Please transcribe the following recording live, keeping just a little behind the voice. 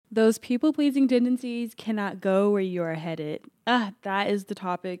Those people-pleasing tendencies cannot go where you are headed. That is the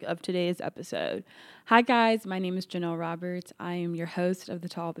topic of today's episode. Hi guys, my name is Janelle Roberts. I am your host of the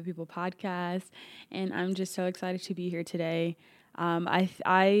To All the People podcast, and I'm just so excited to be here today.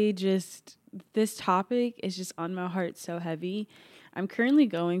 This topic is just on my heart so heavy. I'm currently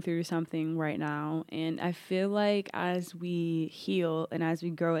going through something right now, and I feel like as we heal and as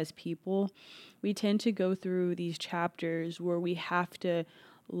we grow as people, we tend to go through these chapters where we have to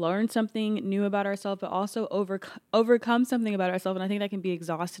learn something new about ourselves, but also overcome something about ourselves. And I think that can be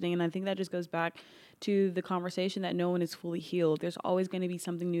exhausting. And I think that just goes back to the conversation that no one is fully healed. There's always going to be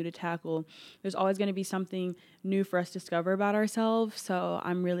something new to tackle. There's always going to be something new for us to discover about ourselves. So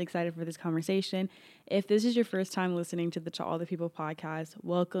I'm really excited for this conversation. If this is your first time listening to the To All the People podcast,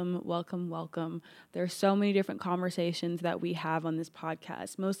 welcome, welcome, welcome. There are so many different conversations that we have on this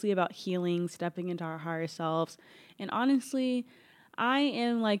podcast, mostly about healing, stepping into our higher selves. And honestly, I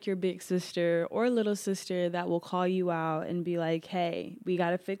am like your big sister or little sister that will call you out and be like, hey, we got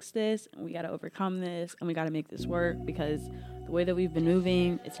to fix this, and we got to overcome this, and we got to make this work because the way that we've been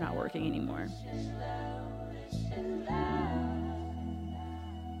moving, it's not working anymore.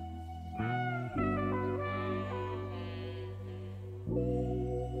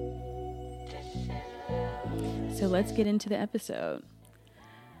 So let's get into the episode.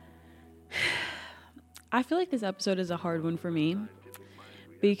 I feel like this episode is a hard one for me,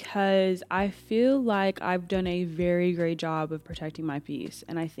 because I feel like I've done a very great job of protecting my peace.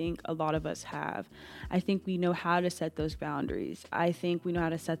 And I think a lot of us have. I think we know how to set those boundaries. I think we know how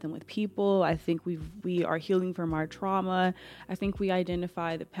to set them with people. I think we are healing from our trauma. I think we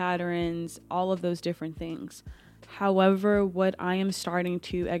identify the patterns, all of those different things. However, what I am starting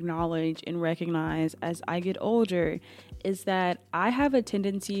to acknowledge and recognize as I get older is that I have a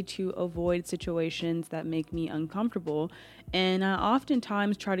tendency to avoid situations that make me uncomfortable. And I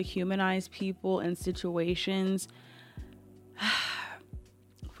oftentimes try to humanize people and situations,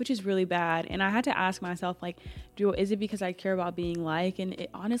 which is really bad. And I had to ask myself, is it because I care about being liked? And it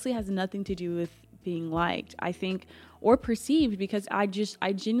honestly has nothing to do with being liked, I think, or perceived, because I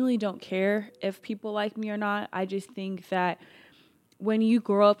genuinely don't care if people like me or not. I just think that when you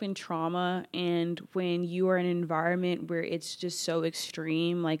grow up in trauma and when you are in an environment where it's just so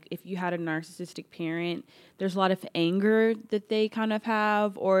extreme, like if you had a narcissistic parent, there's a lot of anger that they kind of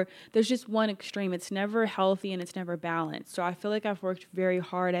have, or there's just one extreme. It's never healthy and it's never balanced. So I feel like I've worked very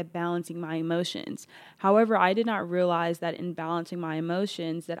hard at balancing my emotions. However, I did not realize that in balancing my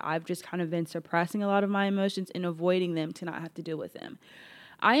emotions that I've just kind of been suppressing a lot of my emotions and avoiding them to not have to deal with them.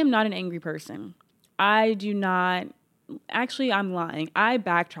 I am not an angry person. I do not. Actually, I'm lying. I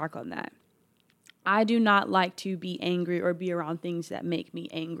backtrack on that. I do not like to be angry or be around things that make me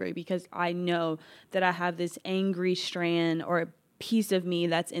angry, because I know that I have this angry strand or a piece of me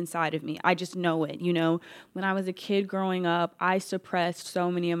that's inside of me. I just know it, When I was a kid growing up, I suppressed so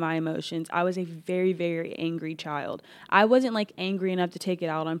many of my emotions. I was a very, very angry child. I wasn't angry enough to take it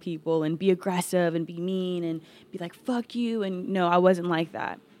out on people and be aggressive and be mean and be like, fuck you. And no, I wasn't like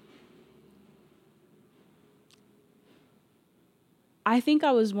that. I think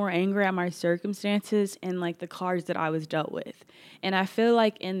I was more angry at my circumstances and the cards that I was dealt with. And I feel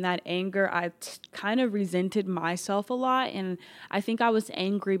like in that anger, I kind of resented myself a lot. And I think I was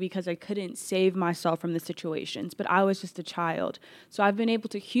angry because I couldn't save myself from the situations, but I was just a child. So I've been able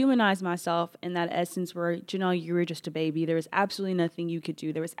to humanize myself in that essence where, Janelle, you were just a baby. There was absolutely nothing you could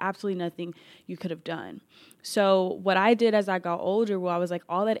do. There was absolutely nothing you could have done. So what I did as I got older, I was like,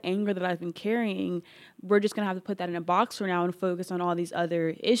 all that anger that I've been carrying, we're just going to have to put that in a box for now and focus on all these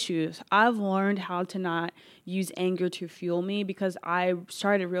other issues. I've learned how to not use anger to fuel me, because I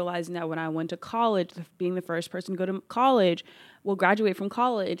started realizing that when I went to college, being the first person to go to college, graduate from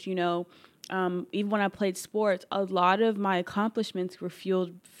college, even when I played sports, a lot of my accomplishments were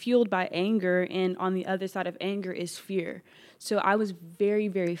fueled by anger. And on the other side of anger is fear. So I was very,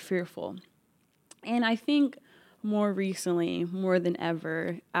 very fearful. And I think more recently, more than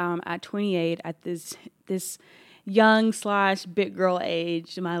ever, at 28, at this young / big girl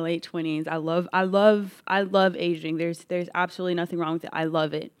age, in my late 20s, I love aging. There's absolutely nothing wrong with it. I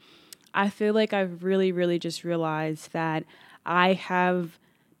love it. I feel like I've really, really just realized that I have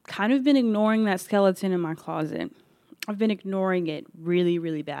kind of been ignoring that skeleton in my closet. I've been ignoring it really,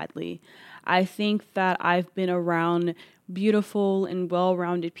 really badly. I think that I've been around beautiful and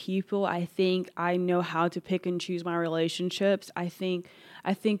well-rounded people. I think I know how to pick and choose my relationships. I think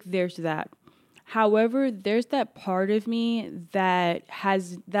there's that. However, there's that part of me that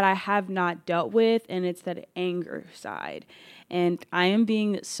I have not dealt with, and it's that anger side. And I am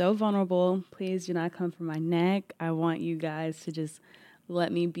being so vulnerable. Please do not come for my neck. I want you guys to just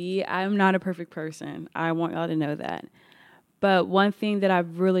let me be. I'm not a perfect person. I want y'all to know that. But one thing that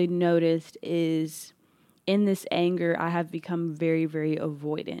I've really noticed is in this anger, I have become very, very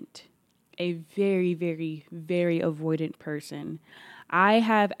avoidant. A very, very, very avoidant person. I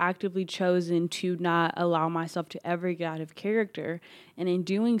have actively chosen to not allow myself to ever get out of character. And in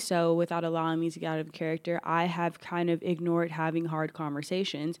doing so, without allowing me to get out of character, I have kind of ignored having hard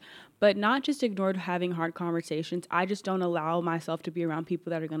conversations. But not just ignored having hard conversations, I just don't allow myself to be around people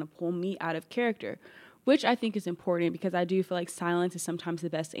that are going to pull me out of character, which I think is important because I do feel like silence is sometimes the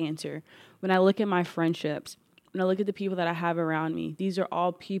best answer. When I look at my friendships, when I look at the people that I have around me, these are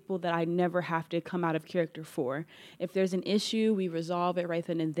all people that I never have to come out of character for. If there's an issue, we resolve it right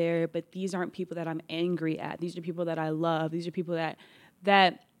then and there, but these aren't people that I'm angry at. These are people that I love. These are people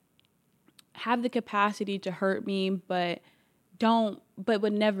that have the capacity to hurt me, but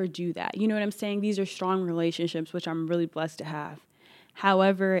would never do that. You know what I'm saying? These are strong relationships, which I'm really blessed to have.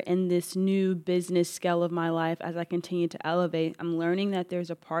 However, in this new business scale of my life, as I continue to elevate, I'm learning that there's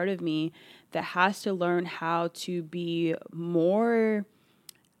a part of me that has to learn how to be more,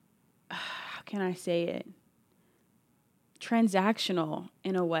 how can I say it, transactional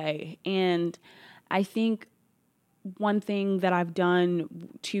in a way. And I think one thing that I've done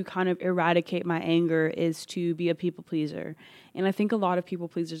to kind of eradicate my anger is to be a people pleaser. And I think a lot of people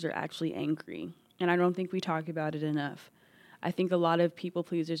pleasers are actually angry. And I don't think we talk about it enough. I think a lot of people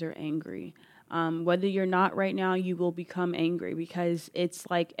pleasers are angry. Whether you're not right now, you will become angry because it's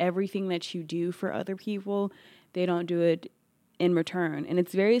like everything that you do for other people, they don't do it in return. And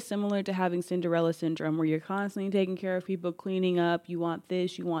it's very similar to having Cinderella syndrome where you're constantly taking care of people, cleaning up, you want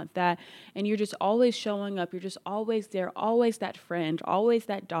this, you want that, and you're just always showing up. You're just always there, always that friend, always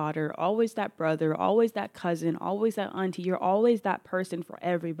that daughter, always that brother, always that cousin, always that auntie. You're always that person for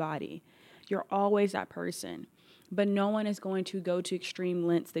everybody. You're always that person. But no one is going to go to extreme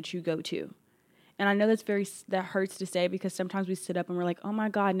lengths that you go to. And I know that hurts to say because sometimes we sit up and we're like, oh my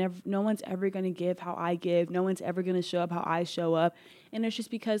God, no one's ever going to give how I give. No one's ever going to show up how I show up. And it's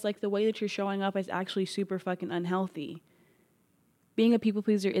just because like the way that you're showing up is actually super fucking unhealthy. Being a people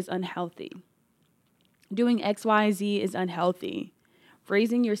pleaser is unhealthy. Doing X, Y, Z is unhealthy.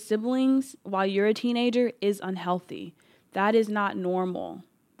 Raising your siblings while you're a teenager is unhealthy. That is not normal.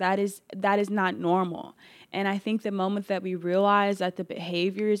 That is not normal. And I think the moment that we realize that the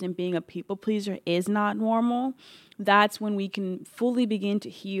behaviors and being a people pleaser is not normal, that's when we can fully begin to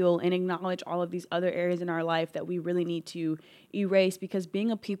heal and acknowledge all of these other areas in our life that we really need to erase. Because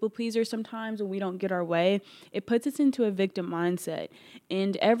being a people pleaser sometimes when we don't get our way, it puts us into a victim mindset.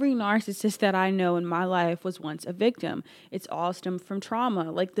 And every narcissist that I know in my life was once a victim. It's all stemmed from trauma.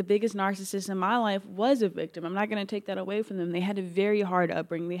 Like the biggest narcissist in my life was a victim. I'm not going to take that away from them. They had a very hard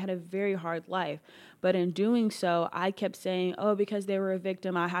upbringing. They had a very hard life. But in doing so, I kept saying, oh, because they were a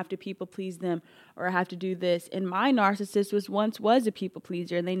victim, I have to people please them or I have to do this. And my narcissist was a people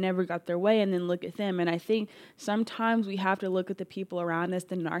pleaser and they never got their way, and then look at them. And I think sometimes we have to look at the people around us,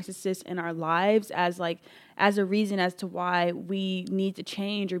 the narcissists in our lives, as a reason as to why we need to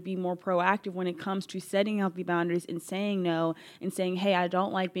change or be more proactive when it comes to setting healthy boundaries and saying no and saying, hey, I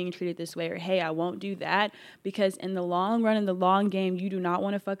don't like being treated this way, or hey, I won't do that. Because in the long run, in the long game, you do not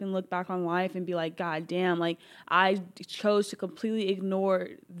want to fucking look back on life and be like, God damn, like I chose to completely ignore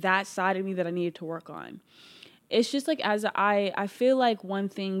that side of me that I needed to work on. It's just like I feel like one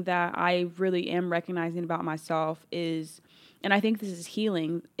thing that I really am recognizing about myself is, and I think this is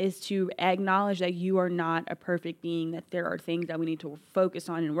healing, is to acknowledge that you are not a perfect being, that there are things that we need to focus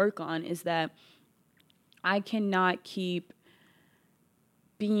on and work on, is that I cannot keep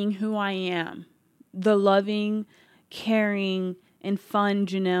being who I am, the loving, caring, and fun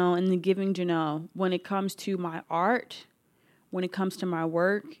Janelle and the giving Janelle when it comes to my art, when it comes to my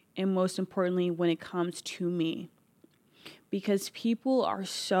work, and most importantly, when it comes to me. Because people are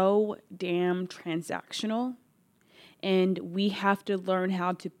so damn transactional, and we have to learn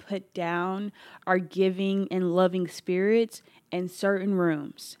how to put down our giving and loving spirits in certain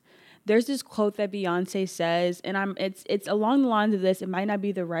rooms. There's this quote that Beyonce says, and it's along the lines of this. It might not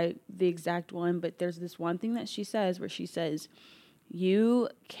be the exact one, but there's this one thing that she says where she says, you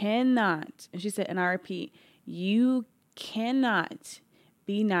cannot, and she said, and I repeat, you cannot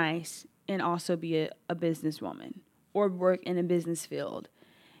be nice and also be a businesswoman or work in a business field.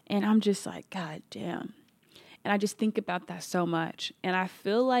 And I'm just like, God damn. And I just think about that so much. And I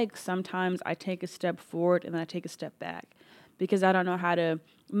feel like sometimes I take a step forward and then I take a step back because I don't know how to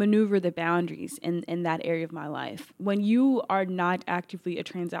maneuver the boundaries in that area of my life. When you are not actively a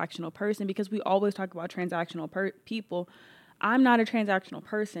transactional person, because we always talk about transactional people, I'm not a transactional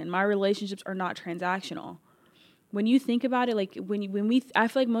person. My relationships are not transactional. when you think about it, like I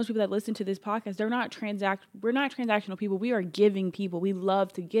feel like most people that listen to this podcast, we're not transactional people. We are giving people. We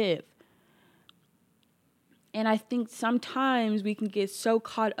love to give. And I think sometimes we can get so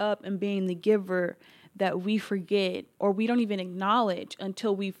caught up in being the giver that we forget, or we don't even acknowledge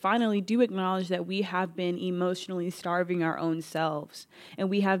until we finally do acknowledge that we have been emotionally starving our own selves, and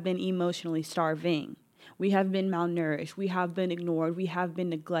we have been emotionally starving. We have been malnourished. We have been ignored. We have been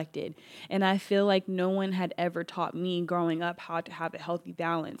neglected. And I feel like no one had ever taught me growing up how to have a healthy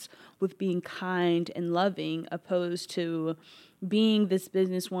balance with being kind and loving, opposed to being this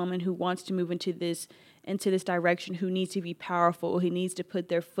businesswoman who wants to move into this direction, who needs to be powerful, who needs to put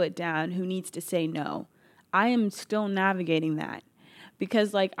their foot down, who needs to say no. I am still navigating that,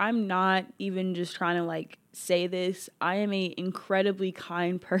 because like, I'm not even just trying to like say this. I am a incredibly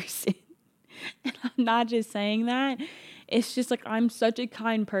kind person. And I'm not just saying that. It's just like, I'm such a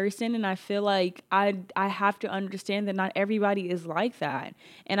kind person, and I feel like I have to understand that not everybody is like that.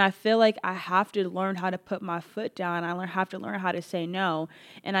 And I feel like I have to learn how to put my foot down. Have to learn how to say no.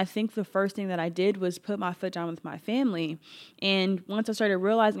 And I think the first thing that I did was put my foot down with my family. And once I started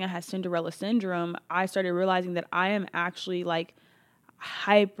realizing I had Cinderella syndrome, I started realizing that I am actually like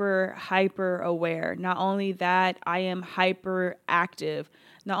hyper aware. Not only that, I am hyper active.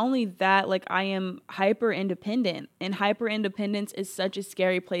 Not only that, like, I am hyper independent, and hyper independence is such a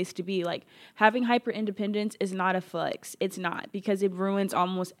scary place to be. Like, having hyper independence is not a flex. It's not, because it ruins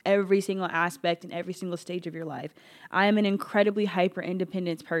almost every single aspect and every single stage of your life. I am an incredibly hyper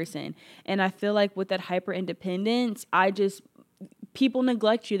independent person. And I feel like with that hyper independence, people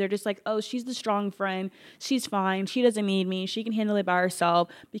neglect you. They're just like, oh, she's the strong friend. She's fine. She doesn't need me. She can handle it by herself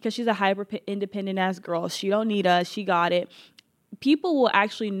because she's a hyper independent ass girl. She don't need us. She got it. People will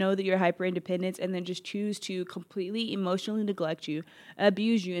actually know that you're hyper independent and then just choose to completely emotionally neglect you,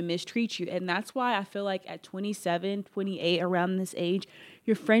 abuse you, and mistreat you. And that's why I feel like at 27, 28, around this age,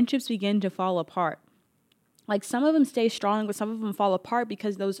 your friendships begin to fall apart. Like, some of them stay strong, but some of them fall apart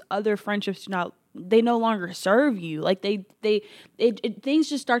because those other friendships they no longer serve you. Like, things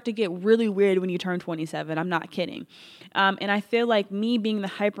just start to get really weird when you turn 27. I'm not kidding. And I feel like me being the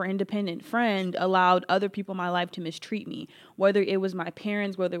hyper independent friend allowed other people in my life to mistreat me, whether it was my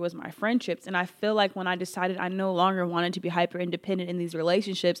parents, whether it was my friendships. And I feel like when I decided I no longer wanted to be hyper independent in these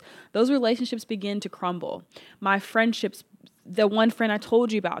relationships, those relationships begin to crumble. My friendships, the one friend I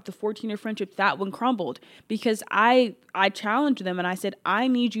told you about, the 14-year friendship, that one crumbled because I challenged them and I said, I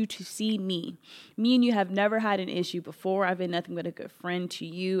need you to see me. Me and you have never had an issue before. I've been nothing but a good friend to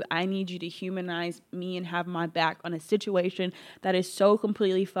you. I need you to humanize me and have my back on a situation that is so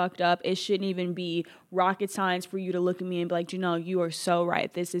completely fucked up. It shouldn't even be rocket science for you to look at me and be like, you are so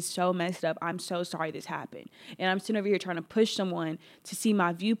right. This is so messed up. I'm so sorry this happened. And I'm sitting over here trying to push someone to see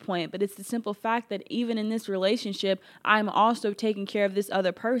my viewpoint. But it's the simple fact that even in this relationship, I'm also taking care of this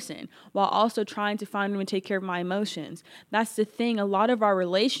other person while also trying to find and take care of my emotions. That's the thing. A lot of our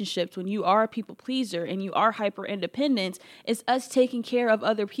relationships, when you are a people pleaser and you are hyper independent, is us taking care of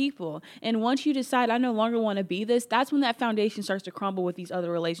other people. And once you decide, I no longer want to be this, that's when that foundation starts to crumble with these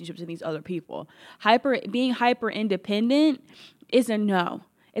other relationships and these other people. Being hyper independent is a no.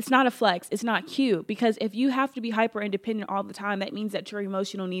 It's not a flex. It's not cute, because if you have to be hyper independent all the time, that means that your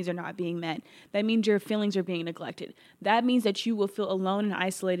emotional needs are not being met. That means your feelings are being neglected. That means that you will feel alone and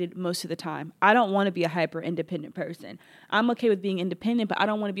isolated most of the time. I don't want to be a hyper independent person. I'm okay with being independent, but I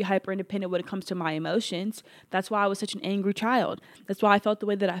don't want to be hyper independent when it comes to my emotions. That's why I was such an angry child. That's why I felt the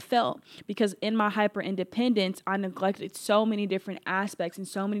way that I felt, because in my hyper independence, I neglected so many different aspects and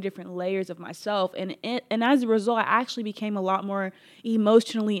so many different layers of myself. And as a result, I actually became a lot more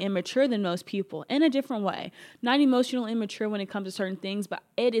emotionally immature than most people in a different way. Not emotionally immature when it comes to certain things, but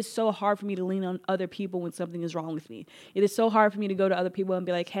it is so hard for me to lean on other people when something is wrong with me. It is so hard for me to go to other people and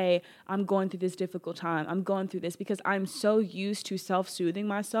be like, hey, I'm going through this difficult time. I'm going through this, because I'm so used to self-soothing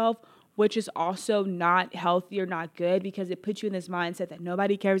myself, which is also not healthy or not good, because it puts you in this mindset that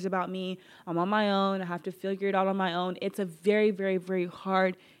nobody cares about me. I'm on my own. I have to figure it out on my own. It's a very, very, very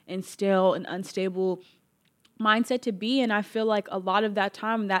hard and stale and unstable mindset to be. And I feel like a lot of that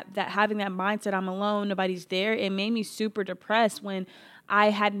time, that having that mindset, I'm alone, nobody's there, it made me super depressed when I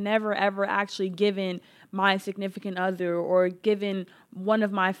had never ever actually given my significant other or given one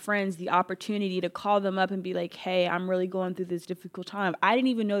of my friends the opportunity to call them up and be like, hey, I'm really going through this difficult time. I didn't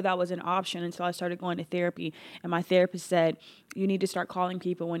even know that was an option until I started going to therapy. And my therapist said, you need to start calling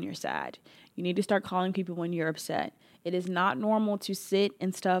people when you're sad. You need to start calling people when you're upset. It is not normal to sit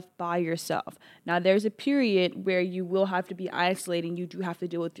and stuff by yourself. Now, there's a period where you will have to be isolating. You do have to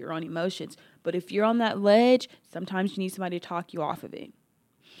deal with your own emotions. But if you're on that ledge, sometimes you need somebody to talk you off of it.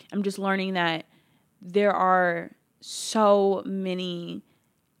 I'm just learning that there are so many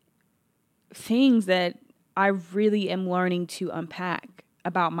things that I really am learning to unpack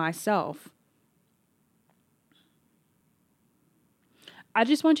about myself. I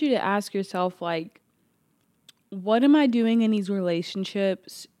just want you to ask yourself, like, what am I doing in these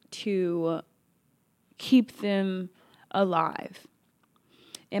relationships to keep them alive?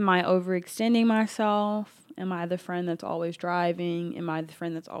 Am I overextending myself? Am I the friend that's always driving? Am I the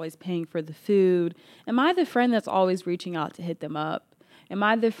friend that's always paying for the food? Am I the friend that's always reaching out to hit them up? Am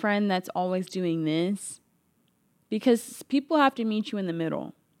I the friend that's always doing this? Because people have to meet you in the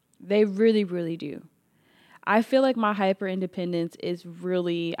middle. They really, really do. I feel like my hyper independence is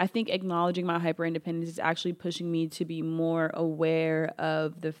really, I think acknowledging my hyper independence is actually pushing me to be more aware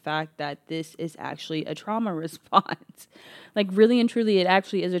of the fact that this is actually a trauma response. Like, really and truly, it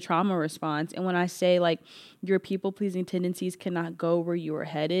actually is a trauma response. And when I say, like, your people pleasing tendencies cannot go where you are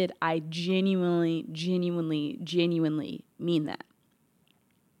headed, I genuinely mean that.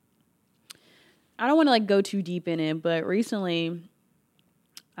 I don't want to, like, go too deep in it, but recently,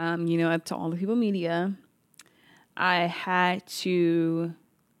 to all the people media, I had to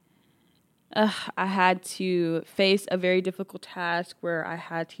face a very difficult task where I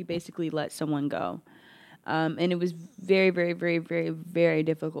had to basically let someone go. And it was very, very, very, very, very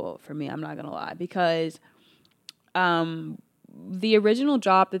difficult for me. I'm not going to lie, because the original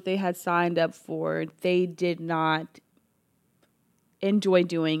job that they had signed up for, they did not enjoy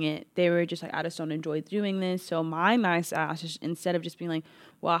doing it. They were just like, I just don't enjoy doing this. So my nice ass, instead of just being like,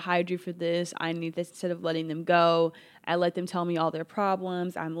 well, I hired you for this, I need this, instead of letting them go, I let them tell me all their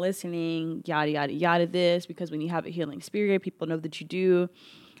problems. I'm listening, yada, yada, yada, this, because when you have a healing spirit, people know that you do.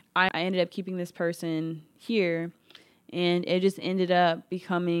 I ended up keeping this person here, and it just ended up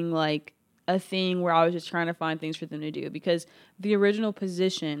becoming like a thing where I was just trying to find things for them to do, because the original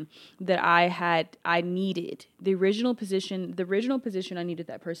position that I needed, the original position I needed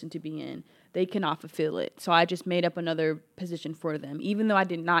that person to be in, they cannot fulfill it. So I just made up another position for them, even though I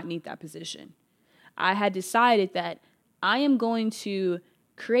did not need that position. I had decided that I am going to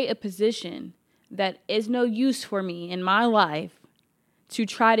create a position that is no use for me in my life to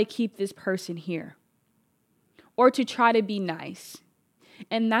try to keep this person here or to try to be nice.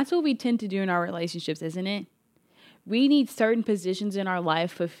 And that's what we tend to do in our relationships, isn't it? We need certain positions in our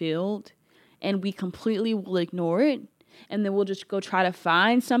life fulfilled, and we completely will ignore it. And then we'll just go try to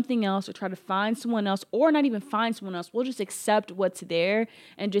find something else, or try to find someone else, or not even find someone else. We'll just accept what's there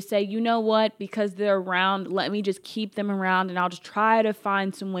and just say, you know what, because they're around, let me just keep them around, and I'll just try to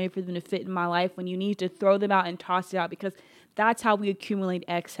find some way for them to fit in my life, when you need to throw them out and toss it out, because that's how we accumulate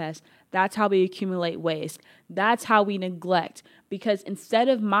excess. That's how we accumulate waste. That's how we neglect. Because instead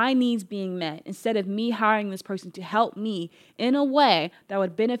of my needs being met, instead of me hiring this person to help me in a way that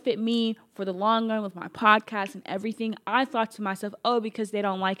would benefit me for the long run with my podcast and everything, I thought to myself, oh, because they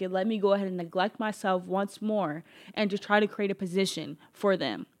don't like it, let me go ahead and neglect myself once more and just try to create a position for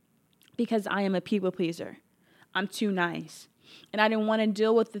them. Because I am a people pleaser. I'm too nice. And I didn't want to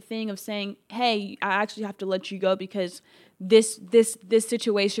deal with the thing of saying, hey, I actually have to let you go because this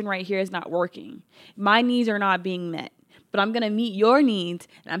situation right here is not working. My needs are not being met. But I'm going to meet your needs,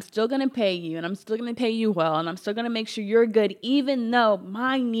 and I'm still going to pay you, and I'm still going to pay you well, and I'm still going to make sure you're good, even though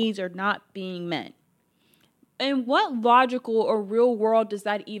my needs are not being met. In what logical or real world does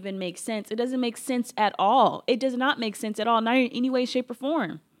that even make sense? It doesn't make sense at all. It does not make sense at all, not in any way, shape, or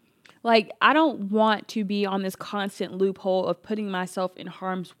form. Like, I don't want to be on this constant loophole of putting myself in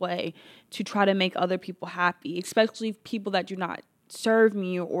harm's way to try to make other people happy, especially people that do not serve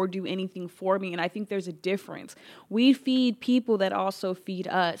me or do anything for me. And I think there's a difference. We feed people that also feed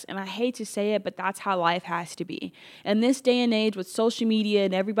us. And I hate to say it, but that's how life has to be. In this day and age with social media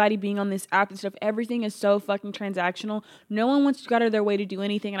and everybody being on this app and stuff, everything is so fucking transactional. No one wants to go out of their way to do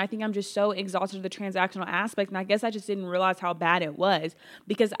anything. And I think I'm just so exhausted of the transactional aspect. And I guess I just didn't realize how bad it was,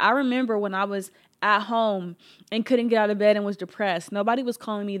 because I remember when I was at home and couldn't get out of bed and was depressed, nobody was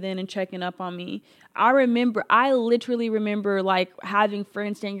calling me then and checking up on me. I literally remember like having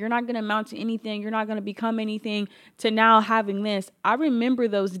friends saying, you're not going to amount to anything, you're not going to become anything, to now having this. I remember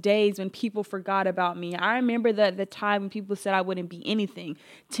those days when people forgot about me. I remember the time when people said I wouldn't be anything,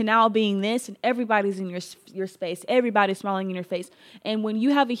 to now being this, and everybody's in your space, everybody's smiling in your face. And when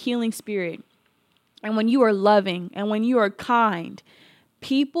you have a healing spirit, and when you are loving, and when you are kind,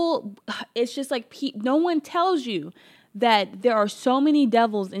 people, it's just like no one tells you that there are so many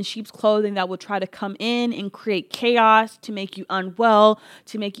devils in sheep's clothing that will try to come in and create chaos to make you unwell,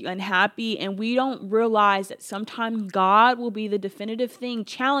 to make you unhappy. And we don't realize that sometimes God will be the definitive thing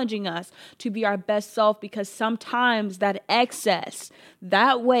challenging us to be our best self, because sometimes that excess,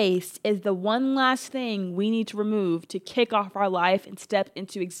 that waste is the one last thing we need to remove to kick off our life and step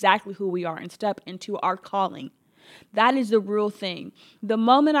into exactly who we are and step into our calling. That is the real thing. The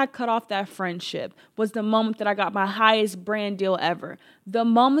moment I cut off that friendship was the moment that I got my highest brand deal ever. The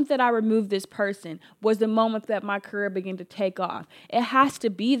moment that I removed this person was the moment that my career began to take off. It has to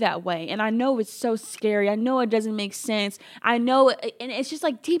be that way. And I know it's so scary. I know it doesn't make sense. I know, and it's just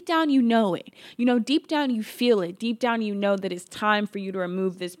like deep down you know it. You know, deep down you feel it. Deep down you know that it's time for you to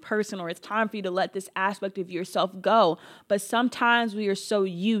remove this person, or it's time for you to let this aspect of yourself go. But sometimes we are so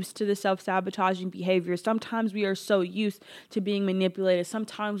used to the self-sabotaging behavior. Sometimes we are so used to being manipulated.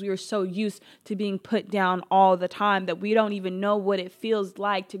 Sometimes we are so used to being put down all the time that we don't even know what it feels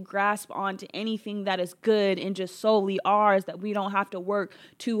like to grasp onto anything that is good and just solely ours, that we don't have to work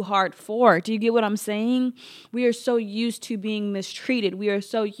too hard for. Do you get what I'm saying? We are so used to being mistreated. We are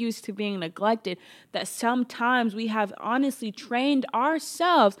so used to being neglected that sometimes we have honestly trained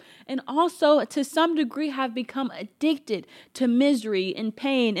ourselves, and also to some degree have become addicted to misery and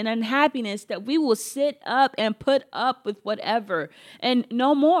pain and unhappiness, that we will sit up and put up with whatever, and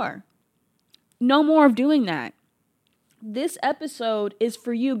no more. No more of doing that. This episode is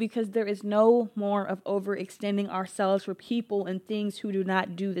for you because there is no more of overextending ourselves for people and things who do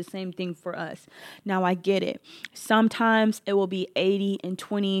not do the same thing for us. Now, I get it. Sometimes it will be 80 and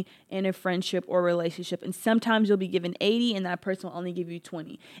 20 in a friendship or relationship. And sometimes you'll be given 80 and that person will only give you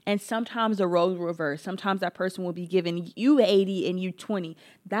 20. And sometimes the roles will reverse. Sometimes that person will be giving you 80 and you 20.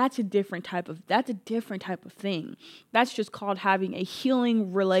 That's a different type of thing. That's just called having a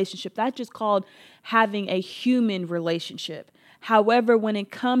healing relationship. That's just called having a human relationship. However, when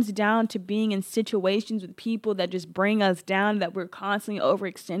it comes down to being in situations with people that just bring us down, that we're constantly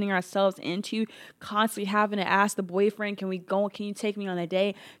overextending ourselves into, constantly having to ask the boyfriend, can you take me on a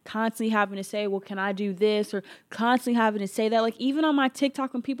date? Constantly having to say, well, can I do this? Or constantly having to say that. Like, even on my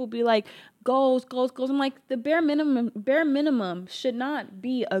TikTok, when people be like, goals, I'm like, the bare minimum should not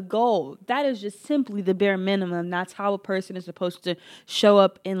be a goal. That is just simply the bare minimum. That's how a person is supposed to show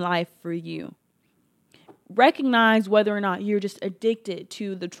up in life for you. Recognize whether or not you're just addicted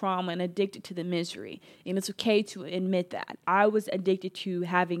to the trauma and addicted to the misery. And it's okay to admit that. I was addicted to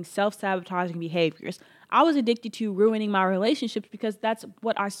having self-sabotaging behaviors. I was addicted to ruining my relationships because that's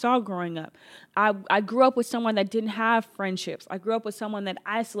what I saw growing up. I grew up with someone that didn't have friendships. I grew up with someone that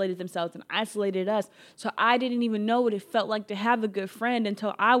isolated themselves and isolated us. So I didn't even know what it felt like to have a good friend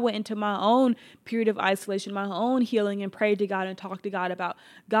until I went into my own period of isolation, my own healing, and prayed to God and talked to God about,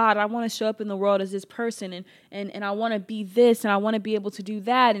 God, I want to show up in the world as this person, and I want to be this, and I want to be able to do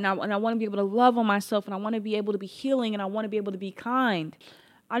that, and I want to be able to love on myself, and I want to be able to be healing, and I want to be able to be kind.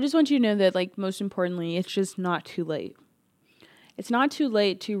 I just want you to know that, like, most importantly, it's just not too late. It's not too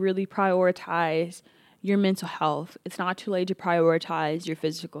late to really prioritize your mental health. It's not too late to prioritize your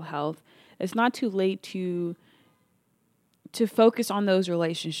physical health. It's not too late to focus on those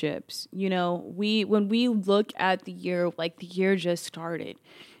relationships. You know, when we look at the year, like the year just started,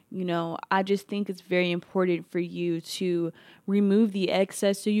 you know, I just think it's very important for you to remove the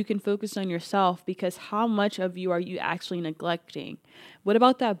excess so you can focus on yourself, because how much of you are you actually neglecting? What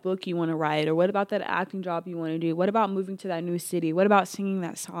about that book you want to write? Or what about that acting job you want to do? What about moving to that new city? What about singing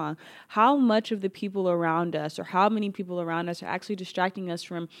that song? How much of the people around us, or how many people around us, are actually distracting us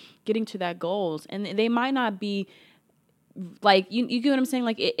from getting to that goals? And they might not be like, you get what I'm saying?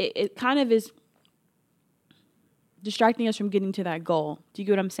 Like it kind of is distracting us from getting to that goal. Do you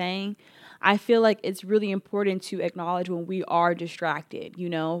get what I'm saying? I feel like it's really important to acknowledge when we are distracted, you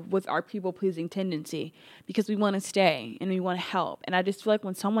know, with our people-pleasing tendency, because we want to stay and we want to help. And I just feel like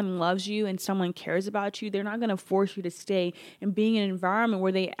when someone loves you and someone cares about you, they're not going to force you to stay and being in an environment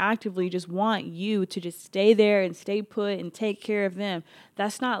where they actively just want you to just stay there and stay put and take care of them.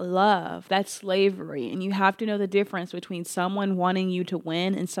 That's not love. That's slavery. And you have to know the difference between someone wanting you to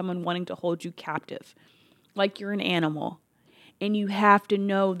win and someone wanting to hold you captive, like you're an animal. And you have to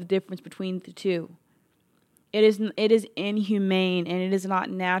know the difference between the two. It is inhumane, and it is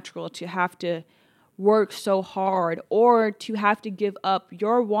not natural to have to work so hard or to have to give up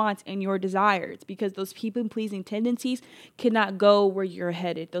your wants and your desires, because those people-pleasing tendencies cannot go where you're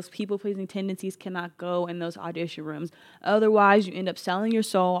headed. Those people-pleasing tendencies cannot go in those audition rooms. Otherwise, you end up selling your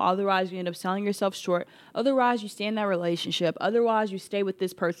soul. Otherwise, you end up selling yourself short. Otherwise, you stay in that relationship. Otherwise, you stay with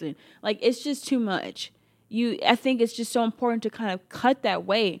this person. Like, it's just too much. I think it's just so important to kind of cut that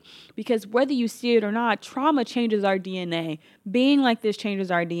weight, because whether you see it or not, trauma changes our DNA. Being like this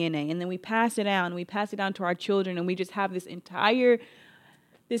changes our DNA. And then we pass it down. We pass it down to our children, and we just have this entire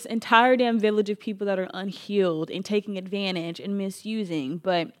damn village of people that are unhealed and taking advantage and misusing.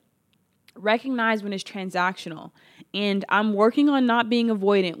 But recognize when it's transactional. And I'm working on not being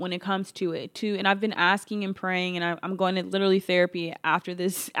avoidant when it comes to it too. And I've been asking and praying, and I'm going to literally therapy after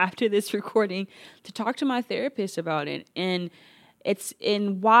this recording to talk to my therapist about it. And it's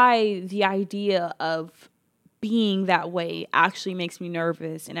in why the idea of being that way actually makes me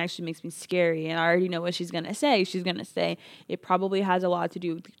nervous and actually makes me scary. And I already know what she's going to say. She's going to say it probably has a lot to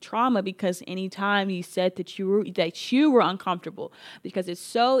do with trauma, because anytime you said that you were uncomfortable, because it's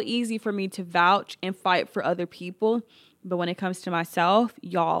so easy for me to vouch and fight for other people. But when it comes to myself,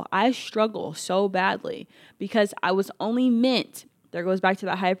 y'all, I struggle so badly, because I was only meant, there goes back to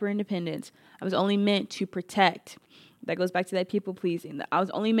that hyper independence. I was only meant to protect. That goes back to that people pleasing. I was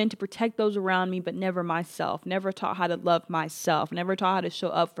only meant to protect those around me, but never myself. Never taught how to love myself. Never taught how to show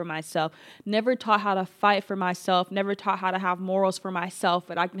up for myself. Never taught how to fight for myself. Never taught how to have morals for myself,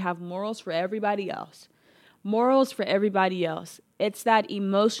 but I can have morals for everybody else. Morals for everybody else. It's that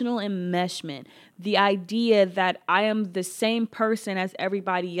emotional enmeshment. The idea that I am the same person as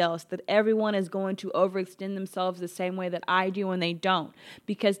everybody else, that everyone is going to overextend themselves the same way that I do when they don't,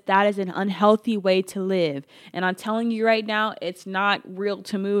 because that is an unhealthy way to live. And I'm telling you right now, it's not real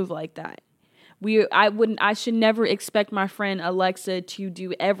to move like that. I should never expect my friend Alexa to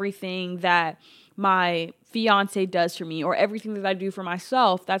do everything that my fiance does for me, or everything that I do for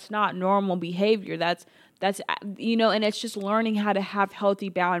myself. That's not normal behavior. That's, and it's just learning how to have healthy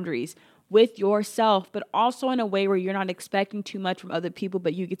boundaries with yourself, but also in a way where you're not expecting too much from other people,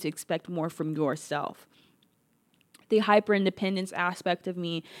 but you get to expect more from yourself. The hyper independence aspect of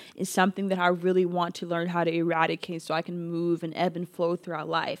me is something that I really want to learn how to eradicate, so I can move and ebb and flow throughout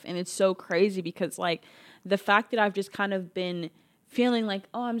life. And it's so crazy, because like the fact that I've just kind of been feeling like,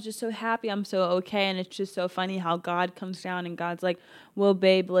 oh, I'm just so happy, I'm so okay. And it's just so funny how God comes down and God's like, well,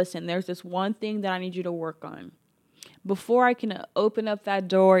 babe, listen, there's this one thing that I need you to work on. Before I can open up that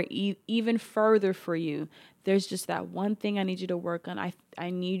door even further for you, there's just that one thing I need you to work on. I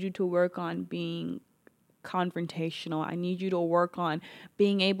need you to work on being confrontational. I need you to work on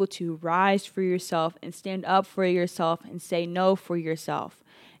being able to rise for yourself and stand up for yourself and say no for yourself.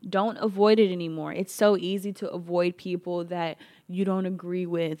 Don't avoid it anymore. It's so easy to avoid people that you don't agree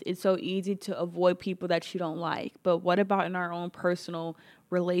with. It's so easy to avoid people that you don't like. But what about in our own personal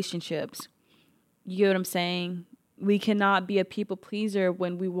relationships? You get what I'm saying? We cannot be a people pleaser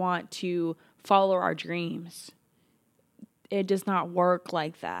when we want to follow our dreams. It does not work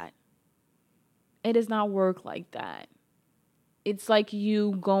like that. It does not work like that. It's like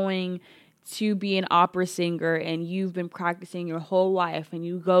you going to be an opera singer and you've been practicing your whole life, and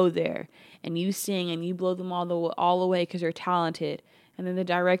you go there and you sing and you blow them all away because you're talented. And then the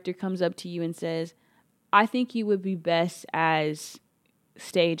director comes up to you and says, I think you would be best as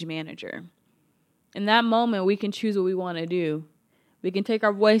stage manager. In that moment, we can choose what we want to do. We can take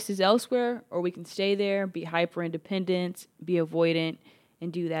our voices elsewhere, or we can stay there, be hyper independent, be avoidant,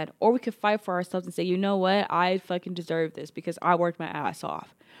 and do that. Or we could fight for ourselves and say, you know what? I fucking deserve this because I worked my ass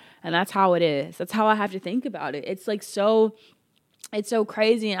off. And that's how it is. That's how I have to think about it. It's like it's so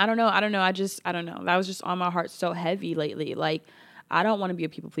crazy. And I don't know. I don't know. That was just on my heart so heavy lately. Like, I don't want to be a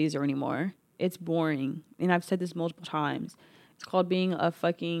people pleaser anymore. It's boring. And I've said this multiple times. It's called being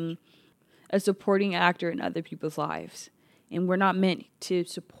a supporting actor in other people's lives. And we're not meant to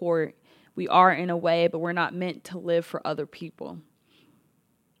support. We are in a way, but we're not meant to live for other people.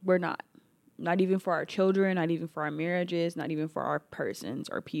 We're not. Not even for our children, not even for our marriages, not even for our persons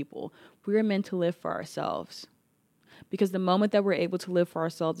or people. We're meant to live for ourselves. Because the moment that we're able to live for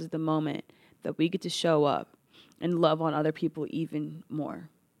ourselves is the moment that we get to show up and love on other people even more.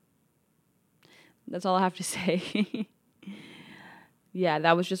 That's all I have to say. Yeah,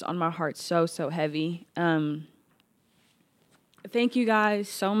 that was just on my heart so heavy. Thank you guys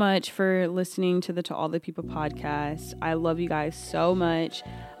so much for listening to the To All the People podcast. I love you guys so much.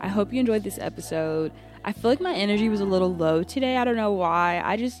 I hope you enjoyed this episode. I feel like my energy was a little low today. I don't know why.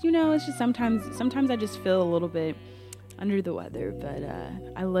 I just, it's just sometimes I just feel a little bit under the weather, but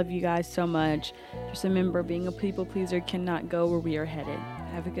I love you guys so much. Just remember, being a people pleaser cannot go where we are headed.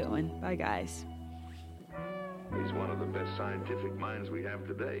 Have a good one. Bye, guys. He's one of the best scientific minds we have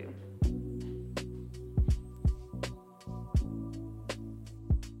today.